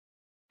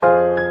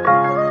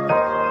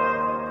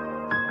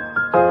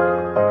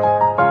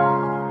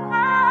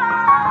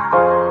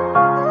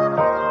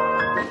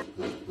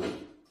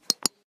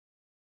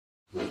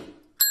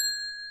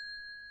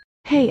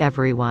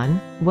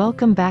everyone,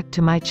 welcome back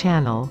to my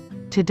channel.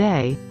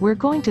 Today, we're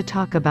going to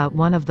talk about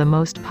one of the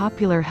most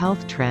popular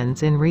health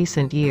trends in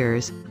recent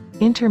years,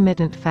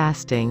 intermittent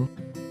fasting.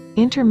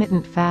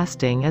 Intermittent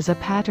fasting is a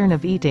pattern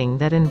of eating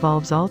that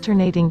involves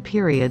alternating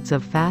periods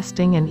of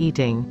fasting and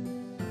eating.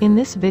 In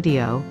this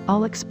video,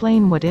 I'll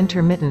explain what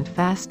intermittent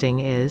fasting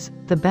is,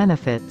 the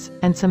benefits,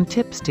 and some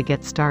tips to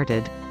get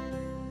started.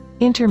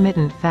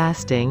 Intermittent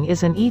fasting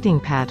is an eating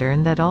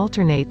pattern that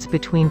alternates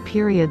between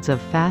periods of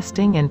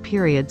fasting and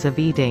periods of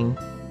eating.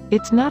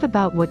 It's not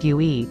about what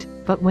you eat,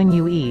 but when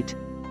you eat.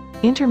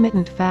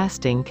 Intermittent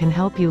fasting can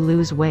help you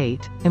lose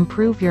weight,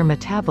 improve your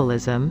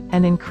metabolism,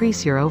 and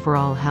increase your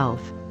overall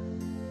health.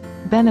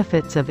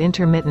 Benefits of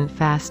intermittent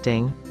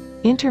fasting.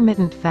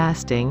 Intermittent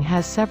fasting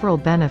has several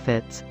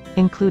benefits,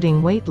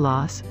 including weight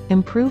loss,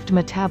 improved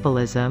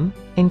metabolism,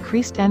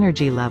 increased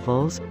energy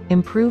levels,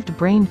 improved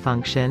brain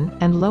function,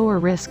 and lower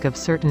risk of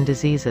certain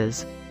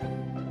diseases.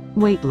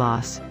 Weight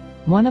loss.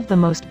 One of the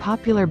most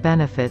popular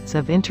benefits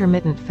of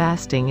intermittent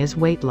fasting is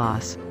weight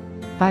loss.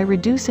 By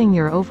reducing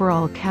your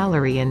overall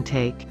calorie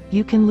intake,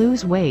 you can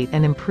lose weight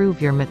and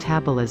improve your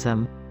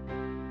metabolism.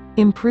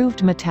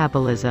 Improved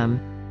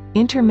metabolism.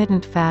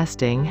 Intermittent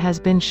fasting has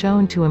been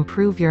shown to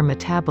improve your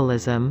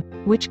metabolism,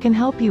 which can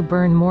help you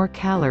burn more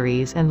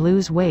calories and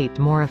lose weight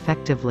more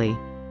effectively.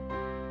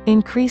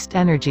 Increased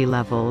energy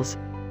levels.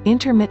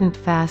 Intermittent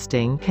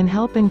fasting can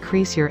help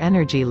increase your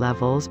energy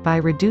levels by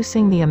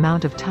reducing the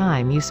amount of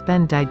time you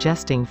spend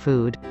digesting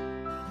food.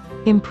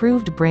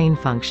 Improved brain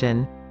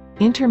function.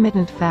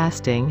 Intermittent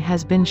fasting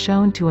has been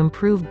shown to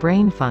improve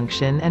brain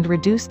function and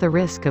reduce the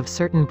risk of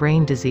certain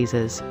brain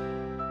diseases.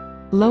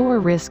 Lower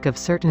risk of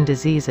certain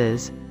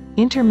diseases.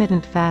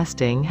 Intermittent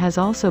fasting has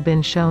also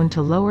been shown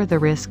to lower the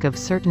risk of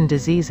certain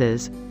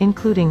diseases,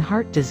 including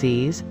heart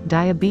disease,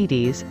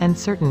 diabetes, and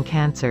certain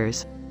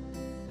cancers.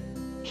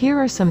 Here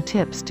are some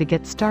tips to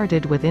get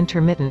started with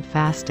intermittent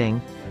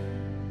fasting.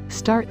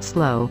 Start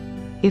slow.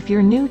 If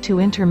you're new to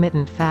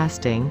intermittent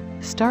fasting,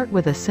 start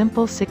with a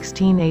simple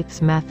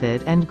 16/8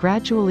 method and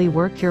gradually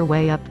work your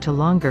way up to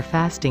longer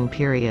fasting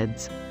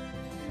periods.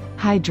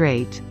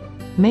 Hydrate.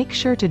 Make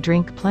sure to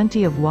drink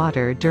plenty of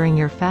water during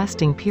your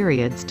fasting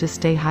periods to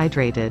stay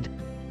hydrated.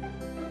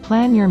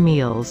 Plan your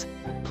meals.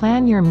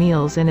 Plan your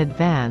meals in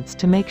advance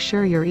to make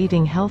sure you're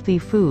eating healthy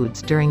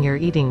foods during your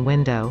eating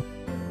window.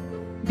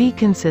 Be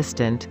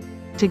consistent.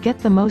 To get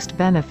the most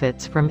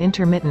benefits from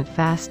intermittent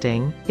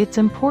fasting, it's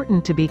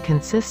important to be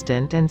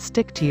consistent and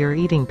stick to your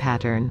eating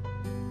pattern.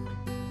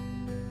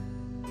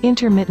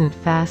 Intermittent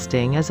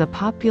fasting is a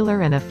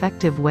popular and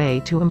effective way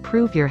to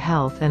improve your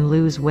health and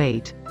lose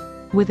weight.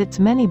 With its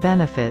many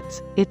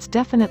benefits, it's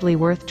definitely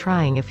worth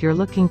trying if you're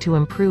looking to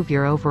improve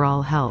your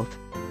overall health.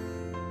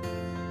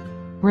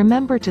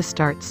 Remember to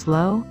start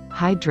slow,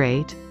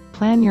 hydrate,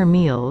 plan your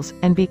meals,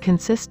 and be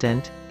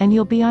consistent, and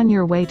you'll be on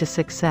your way to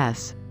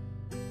success.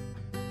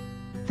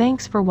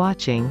 Thanks for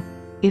watching.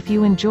 If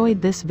you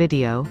enjoyed this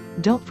video,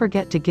 don't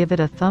forget to give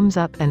it a thumbs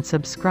up and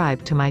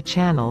subscribe to my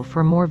channel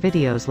for more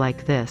videos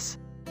like this.